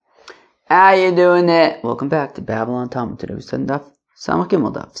How you doing there? Welcome back to Babylon Talmud. Today we studied Daf Samach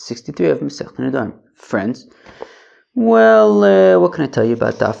Gimel Daf 63 of Masechet Nedarim. Friends, what can I tell you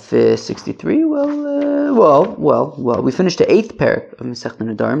about Daf 63? Well, we finished the 8th parak of Masechet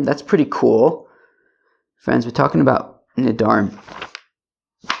Nedarim. That's pretty cool. Friends, we're talking about Nedarim.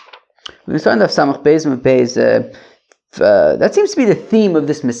 We're starting Daf Samach Beis and Beis. That seems to be the theme of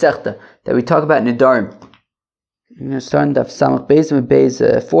this Masechta, that we talk about Nedarim. We're going to start in Daf Samach Beis and Beis,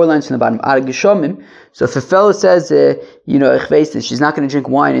 4 lines from the bottom. Ad Geshomim. So if a fellow says, she's not going to drink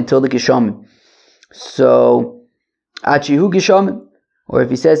wine until the Geshomim. So, Ad Shehu Geshomim. Or if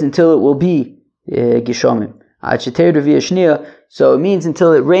he says until it will be Geshomim. Ad Sheter Revia Shnia. So it means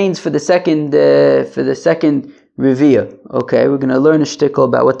until it rains for the second Revia. Okay, we're going to learn a shtickle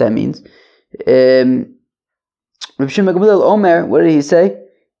about what that means. Reb Shimon Gamliel Omer, what did he say?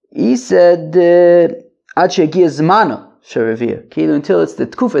 He said, until it's the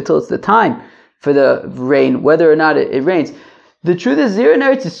tkufa, until it's the time for the rain, whether or not it rains. The truth is, here in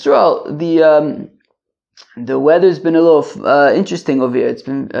Eretz Yisrael, the weather's been a little interesting over here. It's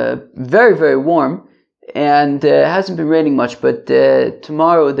been very, very warm, and it hasn't been raining much. But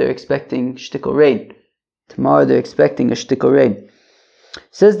tomorrow they're expecting shtickle rain.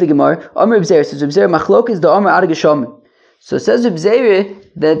 Says the Gemara, Omer Reb Zeir, says Reb Zeir, Machlok is the Omer Ad Geshomim. So it says Reb Zeir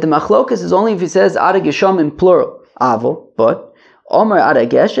that the machlokas is only if he says Ad Geshom in plural, Avo, but Omer Ad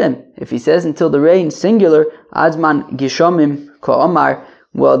Geshem, if he says until the rain singular, Adman Geshomim Ko Omar,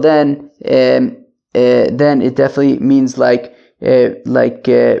 well then it definitely means like Reb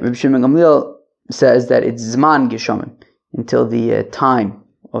Shimon Gamliel says that it's Zman Geshomim, until the time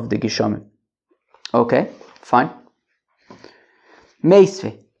of the Geshomim. Okay, fine.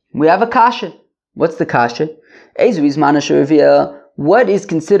 Meisve, we have a kasha. What's the kasha? What is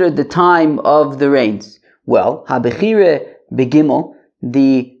considered the time of the rains? Well, habechire begimel,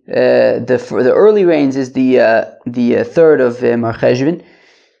 the early rains is the third of Mar Cheshvan.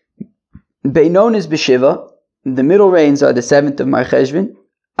 Beinon is b'shiva. The middle rains are the 7th of Mar Cheshvan.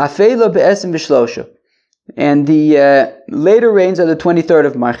 Afela be'esim v'shlosha. And the later rains are the 23rd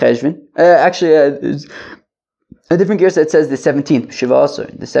of Mar Cheshvan. A different gear that says the 17th, Shiva also,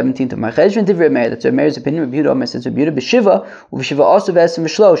 the 17th of Mar Cheshvan, Divrei Meir, that's Meir's opinion. Rabbi Yehuda Omer says Rabbi Yehuda b'Shiva, u'B'Shiva also v'Esim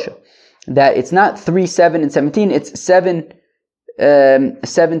v'Shlosha. That it's not 3, 7, and 17, it's 7,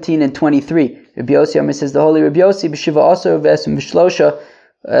 17, and 23. Rabbi Yossi Omer says the holy Rabbi Yossi b'Shiva also v'Esim v'Shlosha,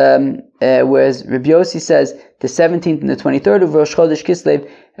 whereas Rabbi Yossi says the 17th and the 23rd of Rosh Chodesh Kislev,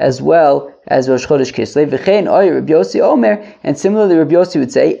 as well as Rosh Chodesh Kislev. V'chein oy Rabbi Yossi Omer, and similarly Rabbi Yossi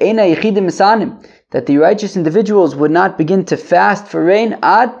would say, Eina yichidim misanim, that the righteous individuals would not begin to fast for rain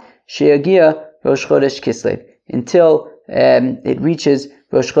ad sheyagia Rosh Chodesh Kislev, until it reaches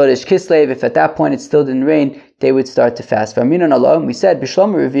Rosh Chodesh Kislev. If at that point it still didn't rain, they would start to fast. For Aminon Allah, we said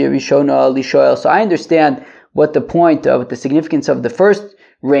B'Shlomo Revia Rishona Lishoel. So I understand what the point of the significance of the first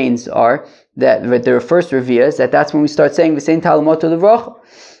rains are, that there are first Revias, that's when we start saying V'sein Talamoto Levrocha.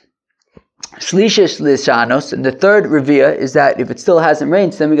 Shlishish Lishanos, and the third Revia is that if it still hasn't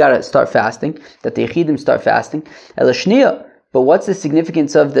rained, so then we gotta start fasting, that the Yechidim start fasting. Elashnia, but what's the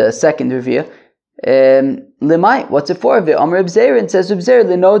significance of the second Revia? Lemai, what's it for? Omer Reb Zeir, and says Reb Zeir,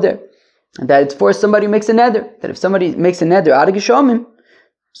 Lenoder, that it's for somebody who makes a neder, that if somebody makes a neder, Ad Geshomim,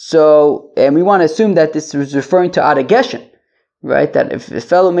 so, and we want to assume that this is referring to Ad Geshem, right? That if a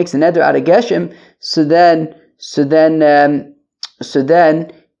fellow makes a neder Ad Geshem, so then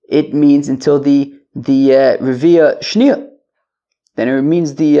it means until the Revia Shnia. Then it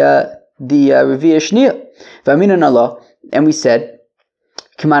means the Revia Shnia. V'aminon Allah, and we said,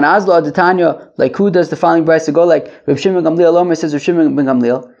 K'man Azlo Adatanya, like who does the following brayso go? Like Reb Shimon Gamliel Omer says Reb Shimon ben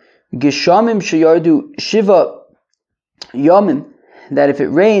Gamliel, Geshamim sheyardu Shiva Yomim, that if it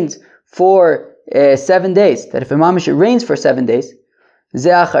rains for 7 days, that if it rains for 7 days,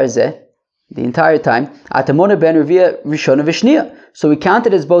 Ze'achar Zeh, the entire time, Atamona ben Revia Rishona Vishnia. So we count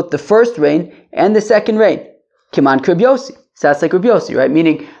it as both the first rain and the second rain. Kiman Reb Yossi. So that's like Reb Yossi, right?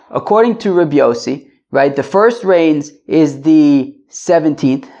 Meaning, according to Reb Yossi, right, the first rains is the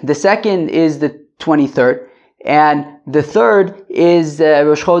 17th, the second is the 23rd, and the third is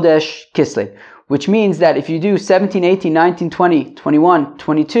Rosh Chodesh Kislev. Which means that if you do 17, 18, 19, 20, 21,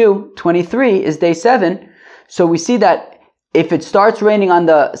 22, 23 is day 7. So we see that if it starts raining on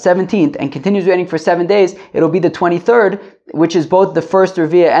the 17th and continues raining for 7 days, it'll be the 23rd, which is both the first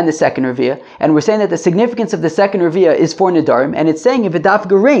Revia and the second Revia. And we're saying that the significance of the second Revia is for Nedarim, and it's saying if it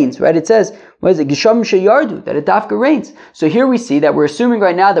dafka rains, right? It says, what is it? Gesham sheyardu, that it dafka rains. So here we see that we're assuming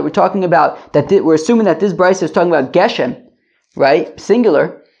right now that we're talking about, we're assuming that this brayso is talking about Geshem, right?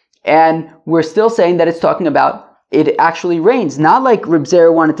 Singular. And we're still saying that it's talking about it actually rains. Not like Reb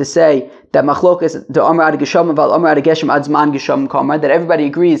Zeir wanted to say that machlokas the Amar ad Geshem val Amar ad Geshem ad Zman Geshem Kamar, that everybody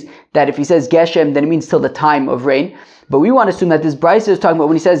agrees that if he says Geshem, then it means till the time of rain. But we want to assume that this Brisa is talking about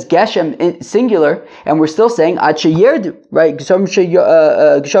when he says Geshem in singular, and we're still saying Ad Sheyerdu, right? Geshem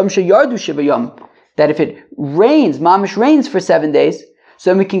Sheyardu Shiva Yom. That if it rains, mamish rains for 7 days, so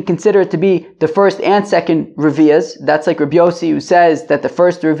then we can consider it to be the first and second Reviyas. That's like Rabbi Yossi, who says that the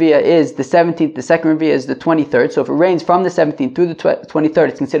first Reviya is the 17th, the second Reviya is the 23rd. So if it rains from the 17th through the 23rd,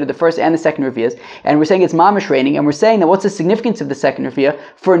 it's considered the first and the second Reviyas. And we're saying it's mamish raining, and we're saying that what's the significance of the second Reviya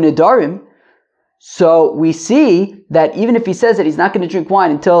for Nidarim? So we see that even if he says that he's not going to drink wine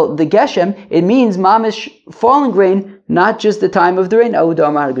until the Geshem, it means mamish falling rain, not just the time of the rain.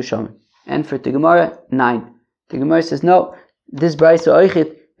 And for the Gemara, 9. The Gemara says, no, this Brisa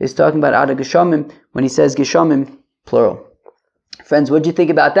Oichit is talking about Ada Geshamim when he says Geshamim, plural. Friends, what do you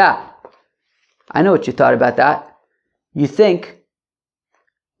think about that? I know what you thought about that. You think,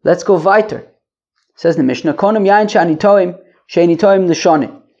 let's go weiter. Says the Mishnah, Konam Yain Shani Toim, Shani Toim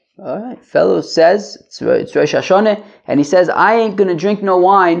L'Shoneh. Alright, fellow says, it's Rosh Hashanah, and he says, I ain't going to drink no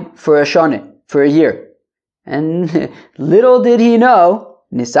wine for a Shoneh, for a year. And little did he know,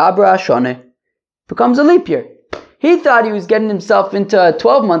 Nisabra Shoneh becomes a leap year. He thought he was getting himself into a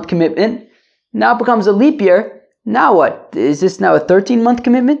 12-month commitment. Now it becomes a leap year. Now what? Is this now a 13-month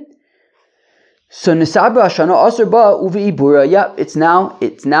commitment? So Nisabra Shana Asr Ba Uvi Ibura. Yeah, it's now a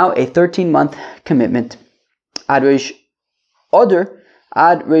 13-month commitment. Ad Reish Adar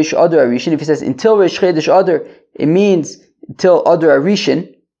Arishin. If he says until Reish Chedesh Adar, it means till Adar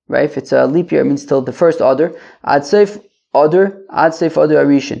Arishin, right? If it's a leap year, it means till the first Adar. Ad Seif Adar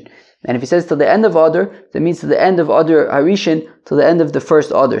Arishin. And if he says till the end of Adar, that means to the end of Adar Harishin, till the end of the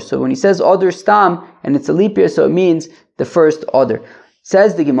first Adar. So when he says Adar Stam, and it's a leap year, so it means the first Adar.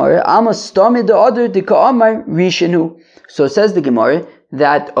 Says the Gemara, Alma Stamid the Adar de Ka'amar Rishinu. So says the Gemara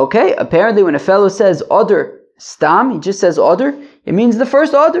that, okay, apparently when a fellow says Adar Stam, he just says Adar, it means the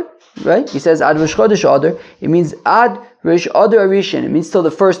first Adar, right? He says Ad Rosh Chodesh Adar, it means Ad Rosh Adar Arishin, it means till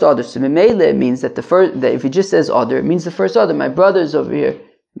the first Adar. So Memele, it means that that if he just says Adar, it means the first Adar. My brother's over here.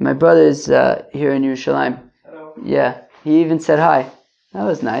 My brother is here in Yerushalayim. Hello. Yeah, he even said hi. That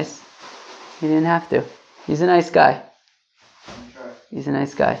was nice. He didn't have to. He's a nice guy. Sure. He's a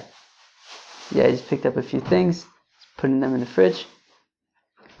nice guy. Yeah, he just picked up a few things, putting them in the fridge.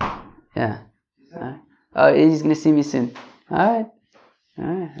 Yeah. Oh, he's going to see me soon. Alright.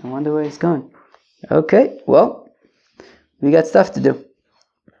 I wonder where he's going. Okay, well, we got stuff to do.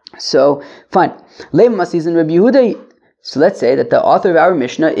 So, fine. Lema season Rabbi Yehuda. So let's say that the author of our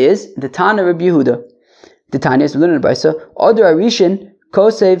Mishnah is the Tana Rabbi Yehuda. The Tanya is learning in the Brisa. Adar Arishin,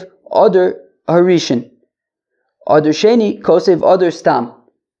 Kosev, Adar Harishin. Adar Sheni, Kosev, Adar Stam.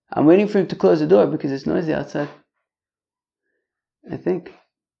 I'm waiting for him to close the door because it's noisy outside. I think.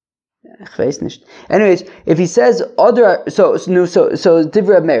 Anyways, if he says Adar, so Divrei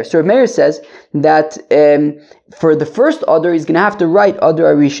Reb Meir. So Reb Meir says that for the first Adar, he's going to have to write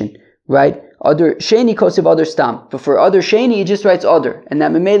Adar Arishin, right? Adar Sheni Kosev Adar Stam. But for Adar Sheni, he just writes Adar. And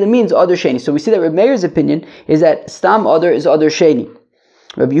that Memele means Adar Sheni. So we see that Reb Meir's opinion is that Stam Adar is Adar Sheni.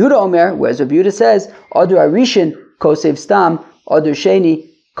 Rabbi Yehuda Omer, whereas Rabbi Yehuda says, Adar Arishin Kosev Stam, Adar Sheni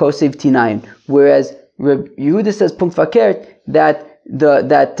Kosev Tinayin. Whereas Rabbi Yehuda says, Punkt Fakert, that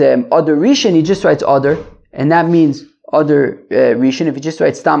Adar Rishon, he just writes Adar. And that means Adar Rishon. If he just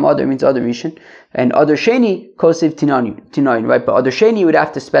writes Stam Adar, it means Adar Rishon. And Adar Sheni, Kosev Tinayin, right? But Adar Sheni, you would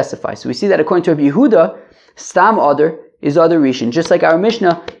have to specify. So we see that according to Rabbi Yehuda, Stam Adar is Adar Rishon. Just like our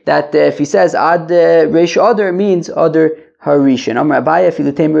Mishnah, that if he says Ad Reish Adar, it means Adar Harishan. Amar Abaye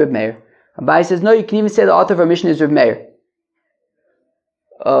Filutem Reb Meir. Abaye says, no, you can even say the author of our Mishnah is Reb Meir.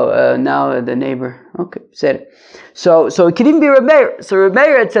 Oh, now the neighbor. Okay, said it. So it could even be Reb Meir. So Reb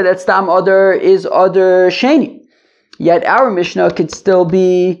Meir had said that Stam Adar is Adar Sheni. Yet our Mishnah could still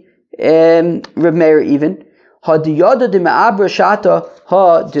be Reb Meir even. It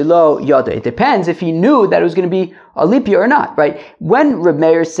depends if he knew that it was going to be a leap year or not, right? When Reb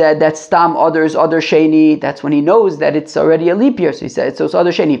Meir said that Stam Adar is Adar Sheni, that's when he knows that it's already a leap year. So he said so it's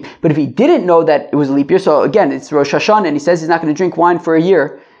Adar Sheni. But if he didn't know that it was a leap year, so again it's Rosh Hashanah, and he says he's not going to drink wine for a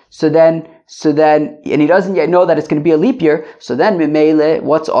year. So then, and he doesn't yet know that it's going to be a leap year. So then, Memele,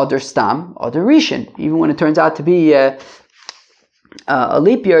 what's Adar Stam? Adar Rishon. Even when it turns out to be a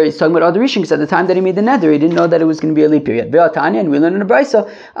leap year, he's talking about Adar Rishon, because at the time that he made the neder, he didn't know that it was going to be a leap year yet. Ve'atanya, and we learn in the Brisa,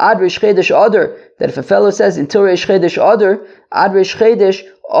 Ad Reish Chedesh Adar, that if a fellow says until Reish Chedesh Adar, Ad Reish Chedesh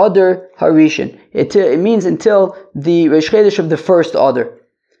Adar Harishin. It means until the Reish Chedesh of the first Adar.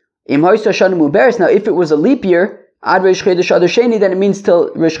 Im Hoysa Shana Muberes. Now, if it was a leap year, Ad Reish Chedesh Adar Sheni, then it means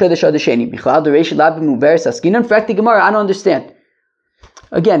till Reish Chedesh Adar Sheni. Bichlal the Reish Lab Muberes Askinan. In fact, the Gemara, I don't understand.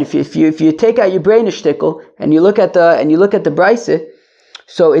 again, if you take out your brain a shtickle and you look at the Braisa,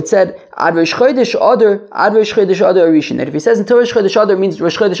 so it said Ad Rosh Chodesh Adar Arishin. That if he says until Rosh Chodesh Adar means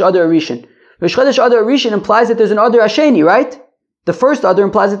Rosh Chodesh Adar Arishin. Rosh Chodesh Adar Arishin implies that there's an Adar Asheni, right? The first Adar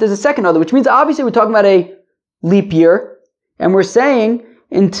implies that there's a second Adar, which means obviously we're talking about a leap year, and we're saying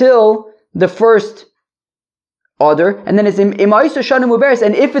until the first Adar, and then it's Imayso Shana Muberes,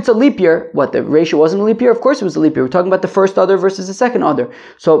 and if it's a leap year, what, the ratio wasn't a leap year? Of course it was a leap year. We're talking about the first Adar versus the second Adar.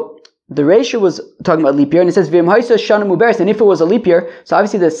 So the ratio was talking about leap year, and it says V'imhayso Shana Muberes, and if it was a leap year, so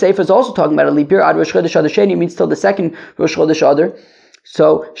obviously the Sefer is also talking about a leap year. Ad Rosh Chodesh Adar Sheni means till the second Rosh Chodesh Adar.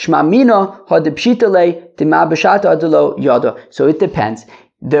 So Shma Mina Hadibshitale Dima B'Shata Adalo Yada. So it depends.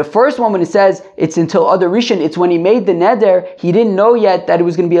 The first one, when it says it's until Adar Rishon, it's when he made the neder, he didn't know yet that it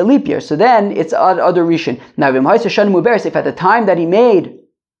was going to be a leap year. So then it's Adar Rishon. Now V'imhayso Shana Muberes, if at the time that he made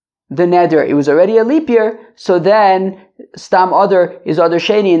the neder it was already a leap year, so then Stam Adar is Adar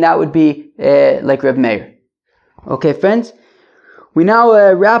Sheni, and that would be like Reb Meir. Okay, friends, we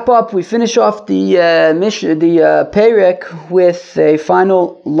now wrap up. We finish off the Perek with a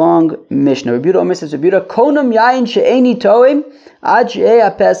final long Mishnah. Rabbi Yehuda says, Rabbi Yehuda, Konam Yain She'eni Toim Ad She'ei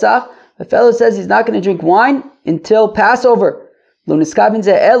Pesach. A fellow says he's not going to drink wine until Passover. Lo niskabin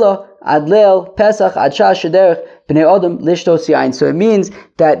ze elo ad leil Pesach ad shah shederech b'nei odom lishtos yain. So it means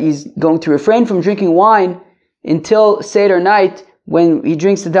that he's going to refrain from drinking wine until Seder night when he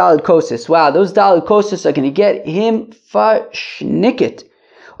drinks the Daled Kosis. Wow, those Daled Kosis are going to get him fashnikit.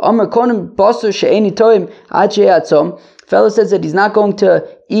 Omer konim basar she'eni toim ad she'atzom. Fellow says that he's not going to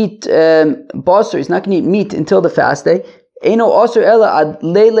eat basar, he's not going to eat meat until the fast day. Eino osir ela ad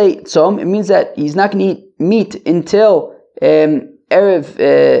leile tzom. It means that he's not going to eat meat until Erev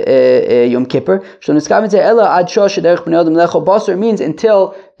Yom Kippur. Means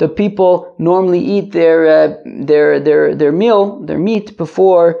until the people normally eat their meal, their meat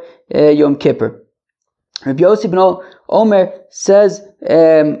before Yom Kippur. Rabbi Yossi ben Omer says,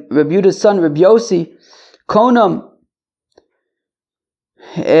 Rabbi Yehuda's son Rabbi Yossi, Konam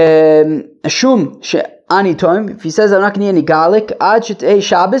Shum She'ani Toim. If he says I'm not going to eat any garlic, Ad Shetei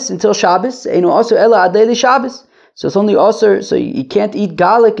Shabbos, until Shabbos, Eino also Ela Ad Leili Shabbos. So it's only also, so you can't eat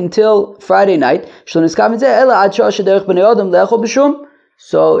garlic until Friday night. So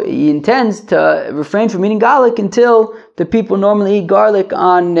he intends to refrain from eating garlic until the people normally eat garlic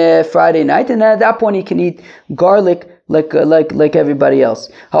on Friday night, and then at that point he can eat garlic like everybody else.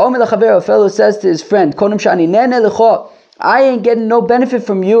 A fellow says to his friend, I ain't getting no benefit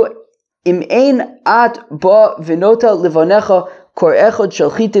from you. Im ein at ba v'nota levanecha kor echad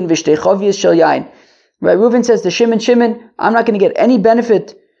shel chitin v'shtei chavias shel yain. Right, Reuven says to Shimon, I'm not going to get any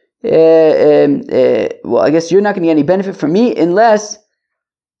benefit. Well, I guess you're not going to get any benefit from me unless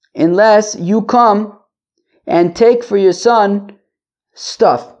you come and take for your son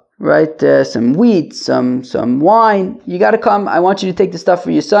stuff, right? Some wheat, some wine. You got to come. I want you to take the stuff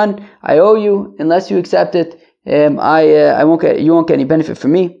for your son. I owe you. Unless you accept it, you won't get any benefit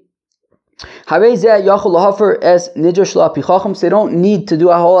from me. So they don't need to do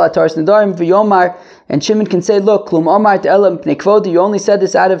a whole ataras nedarim v'yomar, and Shimon can say, look, klum omar te'elam pnei kvodi, you only said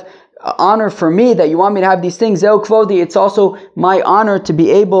this out of honor for me, that you want me to have these things. Zeu kvodi, it's also my honor to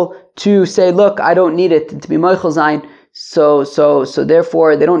be able to say, look, I don't need it, to be moichel zayin. So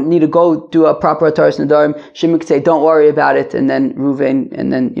therefore they don't need to go do a proper ataras nedarim. Shimon could say, don't worry about it, and then Reuven,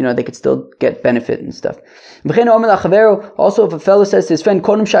 and then they could still get benefit and stuff. Also, if a fellow says to his friend, you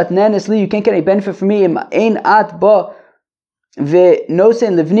can't get any benefit from me,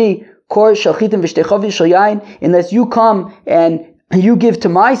 unless you come and you give to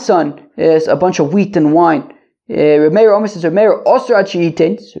my son a bunch of wheat and wine. Reb Meir almost says, Meir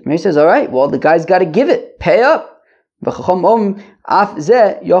says, all right, well, the guy's got to give it, pay up. Also,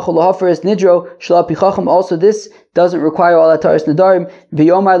 this doesn't require all ataras nedarim.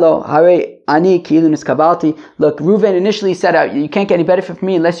 Look, Reuven initially said out, you can't get any benefit from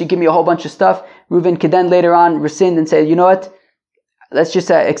me unless you give me a whole bunch of stuff. Reuven could then later on rescind and say, you know what, let's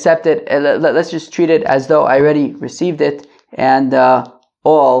just accept it, let's just treat it as though I already received it, and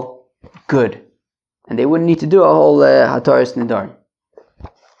all good. And they wouldn't need to do a whole ataras nedarim.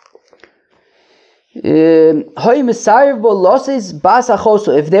 If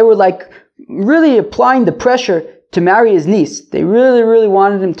they were like really applying the pressure to marry his niece, they really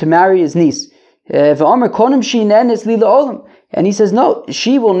wanted him to marry his niece, and he says, no,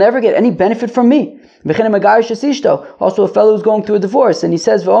 she will never get any benefit from me. Also, a fellow who's going through a divorce, and he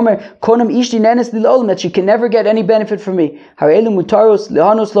says that she can never get any benefit from me.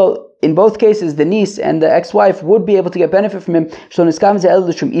 in both cases, the niece and the ex-wife would be able to get benefit from him.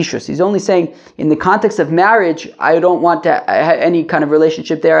 He's only saying, in the context of marriage, I don't want to have any kind of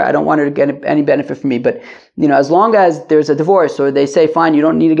relationship there. I don't want her to get any benefit from me. But, as long as there's a divorce, or they say, fine, you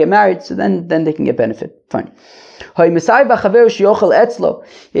don't need to get married, so then they can get benefit. Fine. If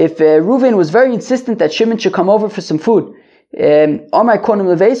Reuven was very insistent that Shimon should come over for some food, and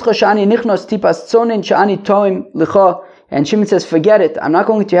Shimon says, forget it. I'm not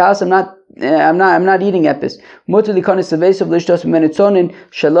going to your house. I'm not eating epis.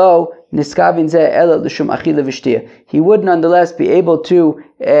 He would nonetheless be able to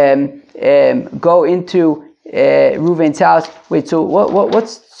go into Reuven's house. Wait, so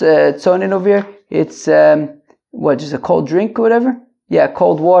what's tzonin over here? It's just a cold drink or whatever? Yeah,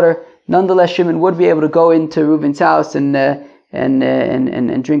 cold water. Nonetheless, Shimon would be able to go into Reuven's house and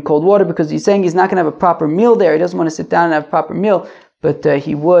drink cold water, because he's saying he's not going to have a proper meal there. He doesn't want to sit down and have a proper meal, but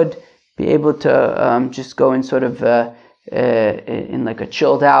he would be able to just go in sort of in like a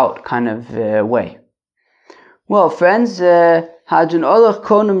chilled out kind of way. Well, friends, Hadron Olach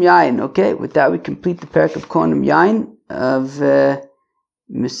Konum Yain. Okay, with that we complete the parak of Konum Yain of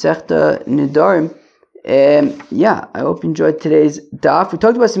Masechta Nedarim. I hope you enjoyed today's daf. We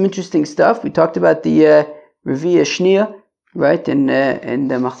talked about some interesting stuff. We talked about the Revi'ah Shniya, right, and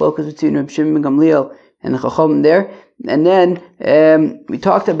the machlokas between Reb Shimon ben Gamliel and the Chacham there. And then we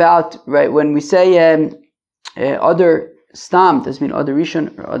talked about, right, when we say other stam, doesn't mean other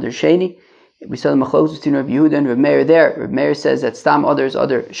rishon or other sheni. We saw the machlokas between Reb Yehuda and Reb Meir there. Reb Meir says that stam other is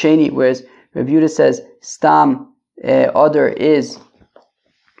other sheni, whereas Reb Yehuda says stam other is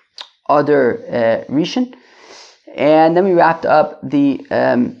other rishon. And then we wrapped up the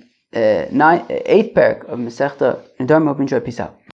 8th parak of Masechta Nedarim. Hope you enjoy. Peace out.